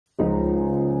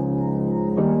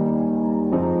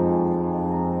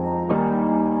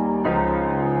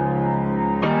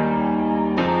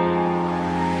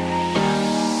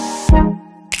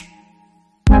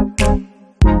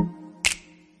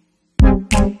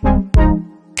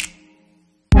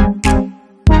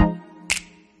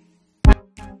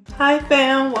Hi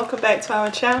fam, welcome back to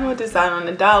our channel, Design on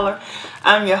the Dollar.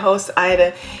 I'm your host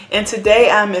Ida, and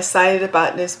today I'm excited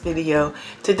about this video.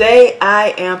 Today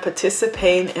I am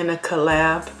participating in a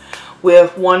collab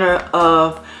with one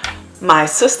of my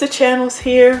sister channels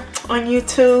here on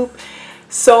YouTube,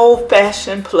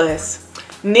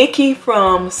 SoFashionPlus. Nikki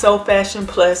from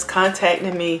SoFashionPlus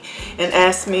contacted me and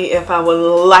asked me if I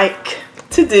would like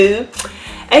to do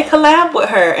a collab with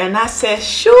her, and I said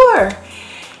sure.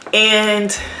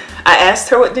 And I asked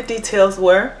her what the details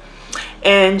were,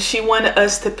 and she wanted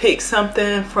us to pick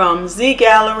something from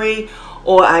ZGallerie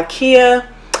or IKEA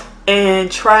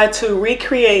and try to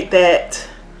recreate that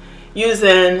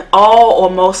using all or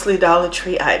mostly Dollar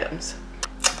Tree items.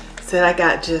 Said I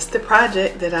got just the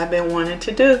project that I've been wanting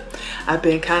to do. I've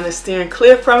been kind of steering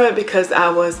clear from it because I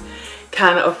was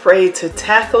kind of afraid to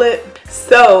tackle it.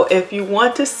 So if you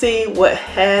want to see what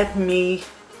had me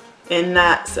in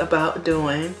knots about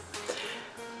doing,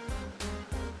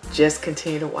 just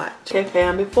continue to watch. Okay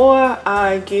fam, before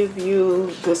I give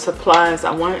you the supplies,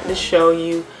 I wanted to show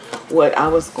you what I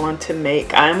was going to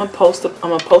make. I'm gonna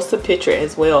post a picture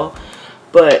as well,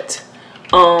 but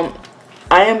I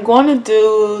am going to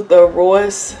do the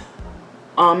Royce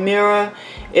mirror.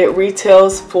 It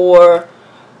retails for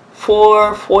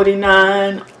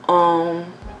 $4.49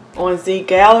 on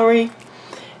ZGallerie,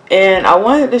 and I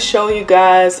wanted to show you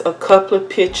guys a couple of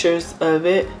pictures of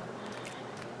it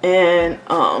and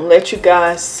let you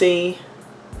guys see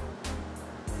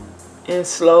in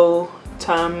slow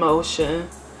time motion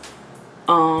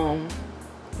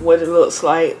what it looks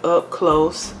like up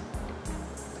close.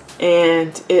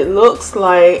 And it looks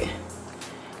like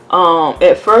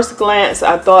at first glance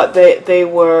I thought that they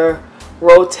were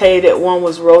rotated. One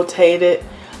was rotated,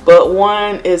 but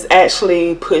one is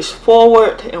actually pushed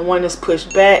forward and one is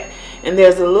pushed back, and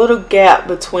there's a little gap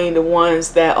between the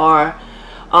ones that are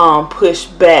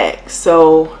pushed back.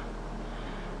 So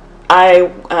I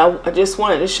just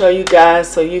wanted to show you guys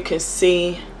so you can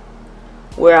see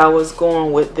where I was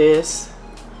going with this,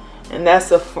 and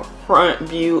that's a front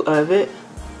view of it.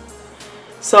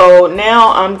 So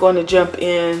now I'm going to jump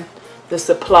in the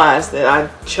supplies that I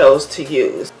chose to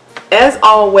use. As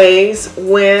always,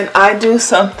 when I do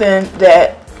something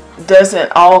that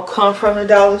doesn't all come from the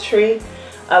Dollar Tree,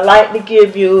 I like to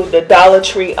give you the Dollar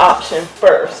Tree option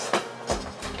first.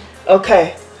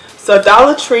 Okay, so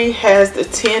Dollar Tree has the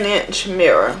 10-inch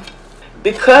mirror.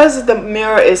 Because the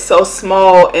mirror is so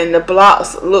small and the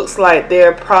blocks looks like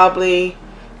they're probably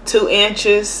 2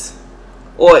 inches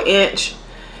or an inch,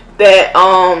 that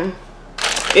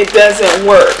it doesn't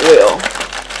work well.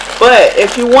 But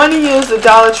if you want to use the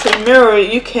Dollar Tree mirror,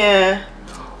 you can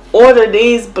order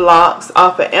these blocks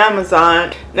off of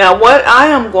Amazon. Now what I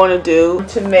am going to do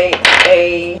to make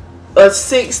a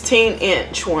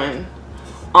 16-inch one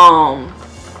on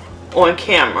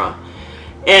camera,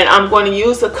 and I'm going to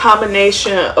use a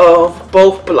combination of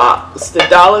both blocks, the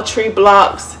Dollar Tree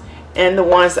blocks and the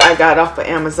ones I got off of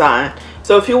Amazon.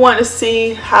 So if you want to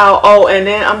see how, and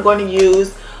then I'm going to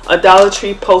use a Dollar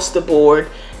Tree poster board,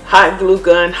 hot glue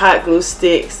gun, hot glue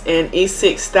sticks, and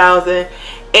E6000,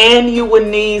 and you would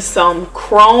need some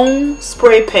chrome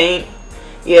spray paint.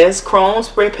 Yes, chrome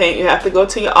spray paint. You have to go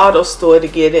to your auto store to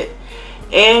get it.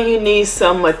 And you need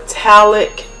some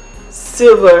metallic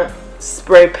silver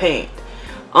spray paint.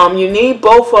 You need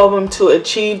both of them to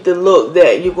achieve the look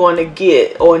that you're going to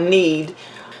get or need.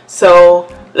 So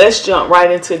let's jump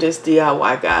right into this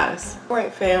DIY, guys.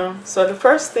 Alright fam, so the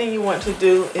first thing you want to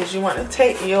do is you want to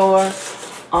take your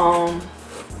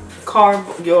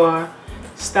your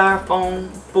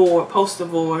styrofoam board, poster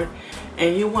board,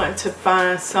 and you want to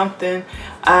find something.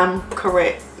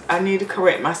 I need to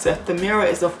correct myself. The mirror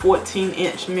is a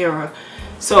 14-inch mirror,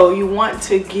 so you want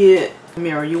to get a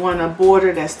mirror. You want a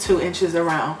border that's 2 inches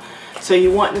around. So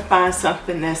you want to find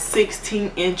something that's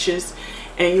 16 inches,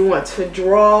 and you want to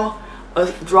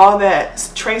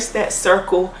trace that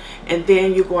circle, and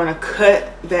then you're going to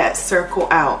cut that circle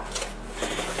out.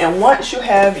 And once you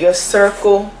have your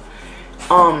circle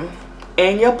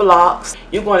and your blocks,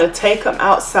 you're going to take them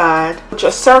outside. With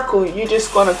your circle, you're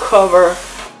just going to cover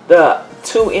the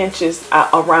 2 inches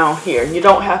around here. You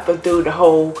don't have to do the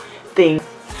whole thing.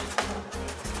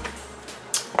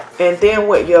 And then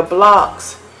with your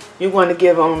blocks, you're going to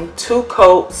give them 2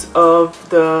 coats of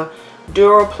the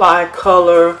Dupe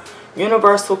color,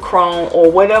 universal chrome,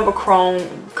 or whatever chrome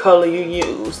color you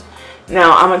use.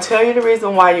 Now I'm going to tell you the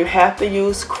reason why you have to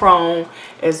use chrome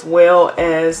as well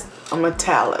as a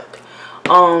metallic.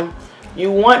 You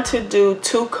want to do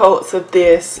 2 coats of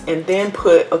this and then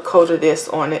put a coat of this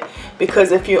on it,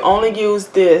 because if you only use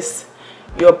this,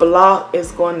 your block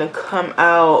is going to come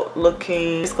out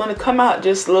looking, it's going to come out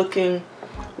just looking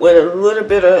with a little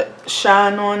bit of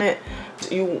shine on it.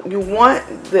 You want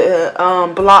the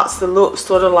blocks to look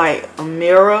sort of like a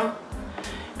mirror,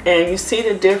 and you see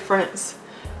the difference.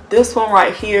 This one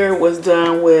right here was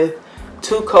done with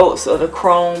 2 coats of the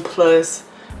chrome plus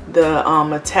the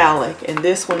metallic, and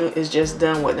this one is just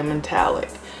done with the metallic.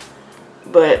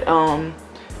 But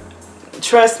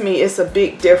trust me, it's a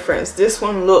big difference. This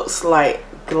one looks like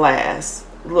glass,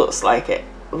 looks like it.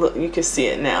 Look, you can see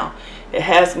it now. It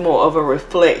has more of a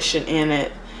reflection in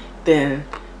it than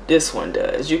this one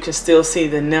does. You can still see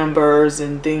the numbers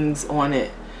and things on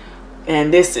it.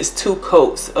 And this is 2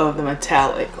 coats of the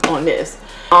metallic on this.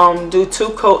 Do 2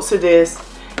 coats of this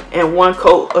and 1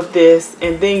 coat of this,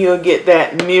 and then you'll get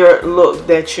that mirrored look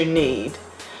that you need.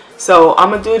 So I'm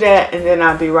gonna do that, and then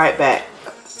I'll be right back.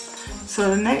 So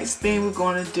the next thing we're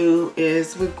going to do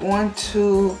is we're going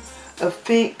to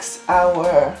affix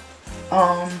our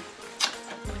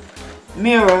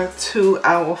mirror to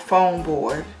our foam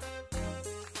board.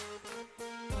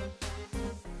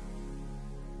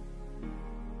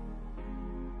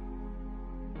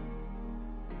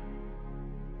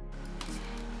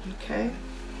 Okay,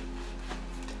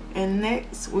 and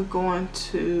next we're going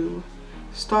to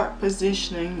start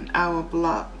positioning our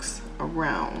blocks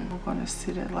around. We're going to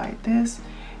sit it like this,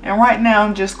 and right now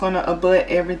I'm just going to abut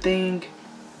everything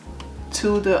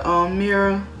to the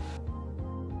mirror.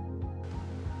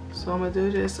 So I'm going to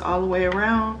do this all the way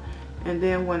around, and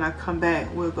then when I come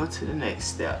back we'll go to the next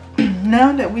step.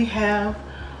 Now that we have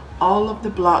all of the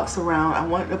blocks around, I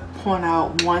want to point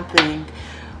out one thing.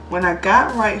 When I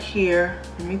got right here,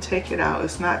 let me take it out,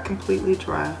 it's not completely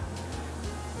dry.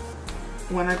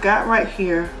 When I got right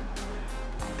here,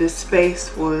 the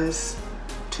space was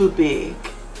too big.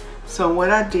 So what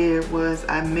I did was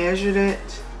I measured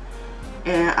it,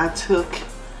 and I took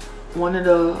one of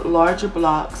the larger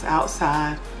blocks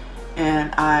outside,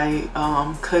 and I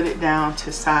cut it down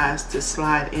to size to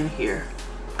slide in here.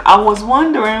 I was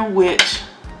wondering which,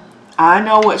 I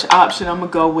know which option I'm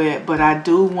gonna go with, but I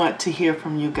do want to hear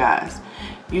from you guys.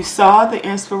 You saw the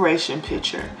inspiration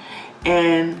picture,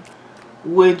 and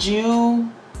would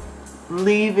you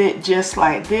leave it just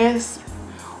like this,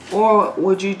 or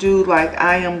would you do like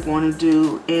I am going to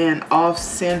do and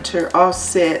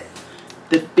offset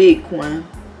the big one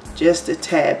just a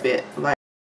tad bit, like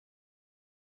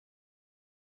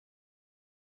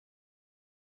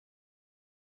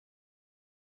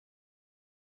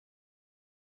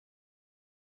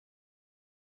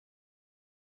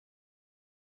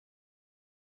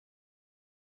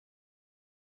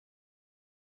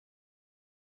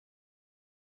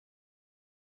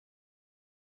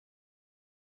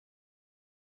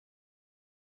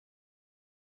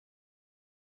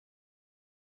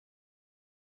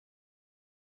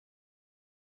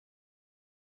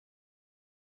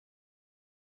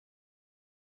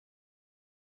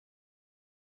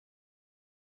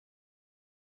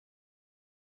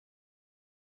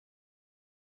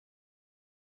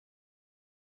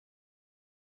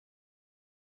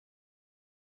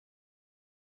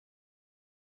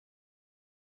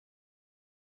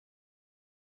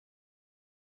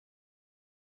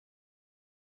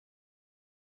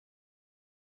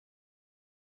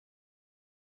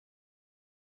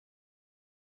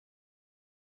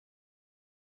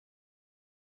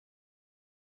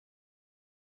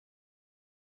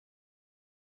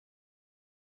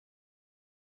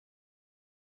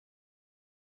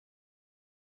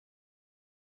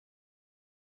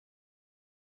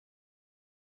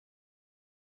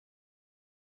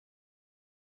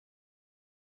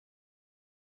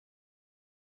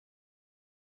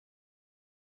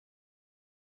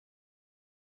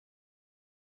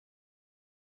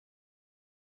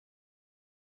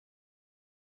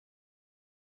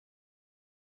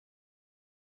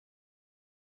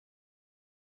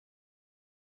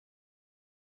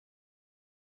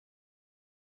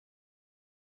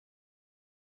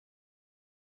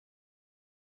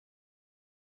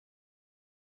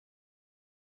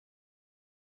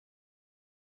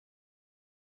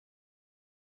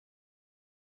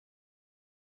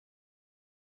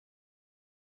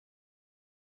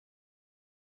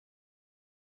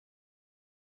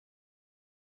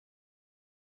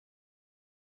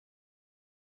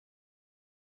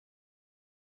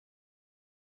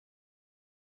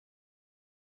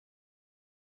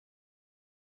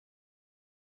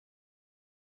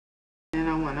and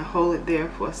I want to hold it there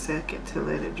for a second to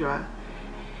let it dry.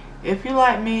 If you're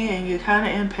like me and you're kind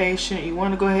of impatient, you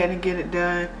want to go ahead and get it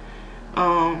done,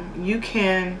 you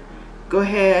can go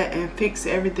ahead and fix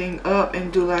everything up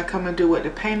and do like I'm going to do with the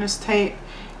painter's tape,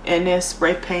 and then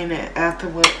spray paint it after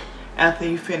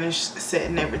you finish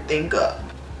setting everything up.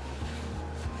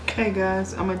 Okay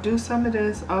guys, I'm gonna do some of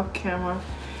this off camera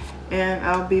and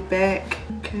I'll be back.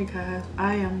 Okay guys,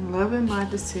 I am loving my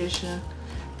decision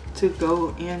to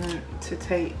go in and to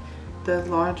take the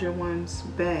larger ones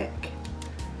back,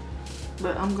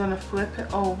 but I'm gonna flip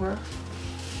it over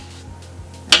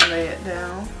and lay it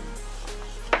down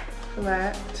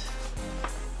flat.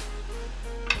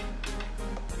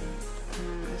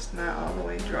 It's not all the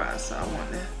way dry, so I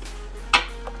want to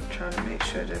try to make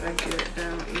sure that I get it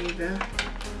down even.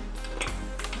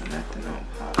 Nothing on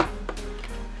pop.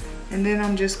 And then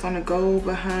I'm just going to go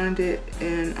behind it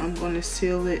and I'm going to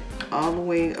seal it all the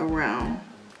way around.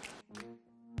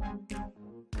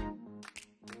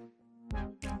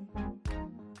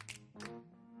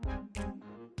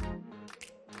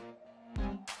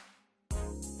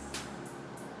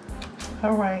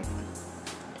 Alright.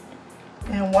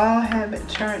 And while I have it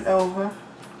turned over,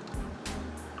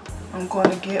 I'm going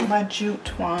to get my jute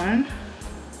twine,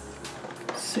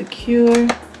 secure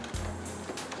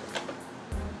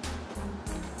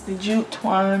the jute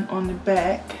twine on the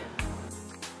back.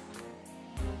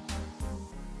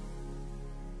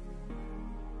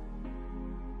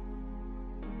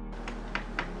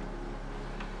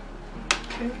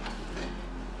 Okay,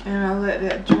 and I let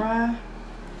that dry.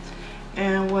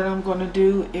 And what I'm going to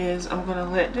do is I'm going to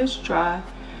let this dry.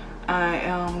 I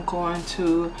am going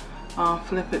to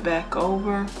flip it back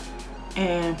over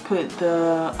and put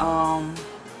the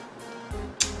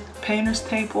painter's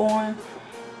tape on,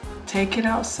 take it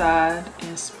outside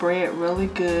and spray it really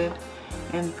good,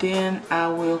 and then I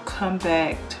will come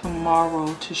back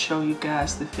tomorrow to show you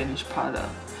guys the finished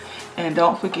product. And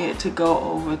don't forget to go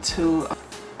over to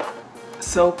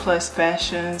SoFashionPlus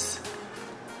Fashion's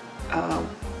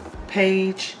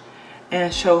page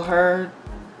and show her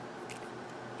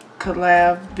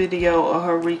collab video or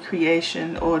her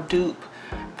recreation or dupe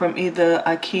from either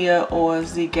IKEA or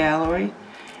ZGallerie,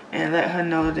 and let her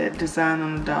know that Design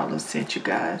on the Dollar sent you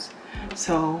guys.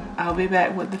 So I'll be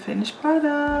back with the finished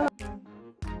product.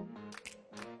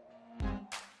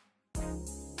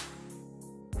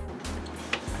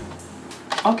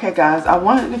 Okay guys, I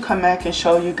wanted to come back and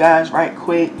show you guys right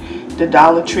quick the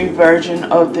Dollar Tree version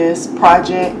of this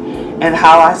project and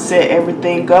how I set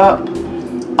everything up.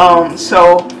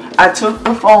 So I took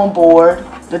the foam board,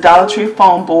 the Dollar Tree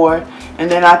foam board, and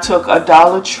then I took a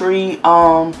Dollar Tree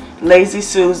Lazy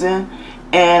Susan,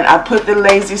 and I put the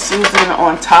Lazy Susan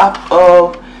on top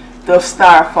of the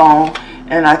styrofoam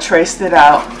and I traced it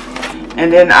out,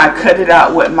 and then I cut it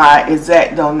out with my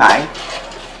X-Acto knife.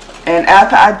 And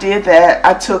after I did that,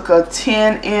 I took a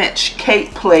 10-inch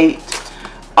cake plate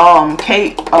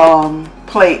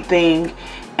plate thing,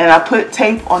 and I put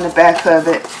tape on the back of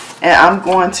it, and I'm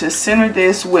going to center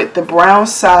this with the brown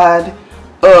side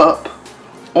up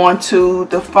onto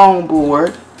the foam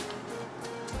board,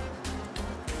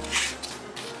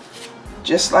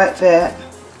 just like that.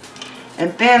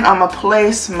 And then I'm gonna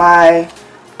place my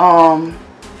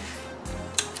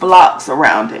blocks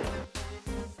around it.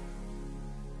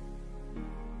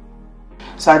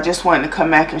 So I just wanted to come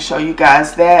back and show you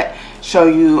guys that, show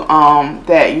you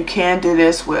that you can do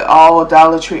this with all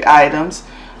Dollar Tree items.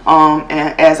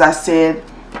 And as I said,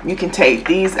 you can take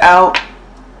these out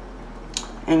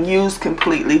and use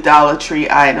completely Dollar Tree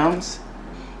items.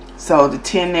 So the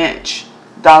 10-inch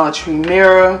Dollar Tree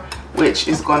mirror, which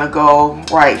is going to go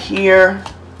right here,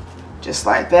 just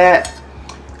like that.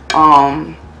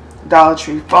 Dollar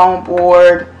Tree foam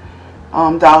board,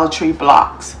 Dollar Tree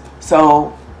blocks.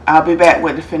 So I'll be back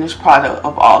with the finished product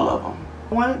of all of them.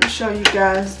 I wanted to show you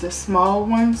guys the small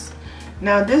ones.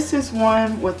 Now this is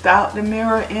one without the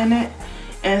mirror in it,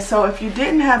 and so if you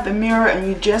didn't have the mirror and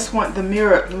you just want the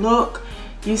mirrored look,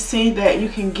 you see that you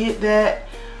can get that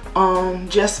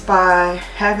just by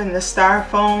having the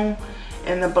styrofoam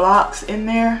and the blocks in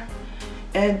there.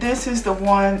 And this is the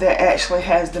one that actually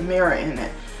has the mirror in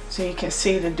it, so you can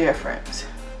see the difference.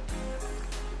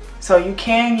 So you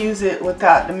can use it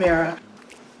without the mirror.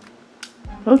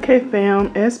 Okay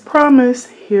fam, as promised,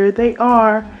 here they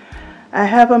are. I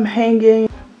have them hanging.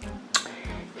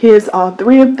 Here's all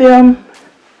three of them.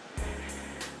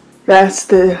 Those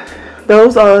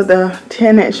are the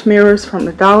 10-inch mirrors from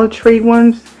the Dollar Tree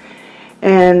ones,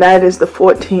 and that is the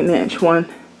 14-inch one.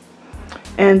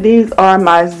 And these are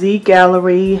my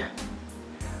ZGallerie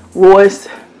Royce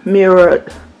mirror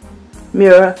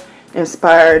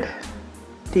inspired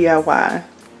DIY.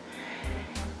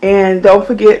 And don't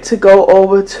forget to go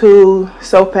over to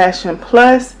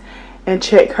SoFashionPlus and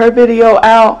check her video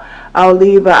out. I'll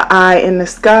leave an eye in the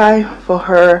sky for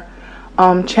her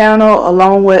channel,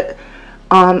 along with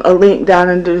a link down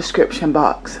in the description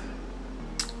box.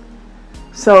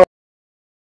 So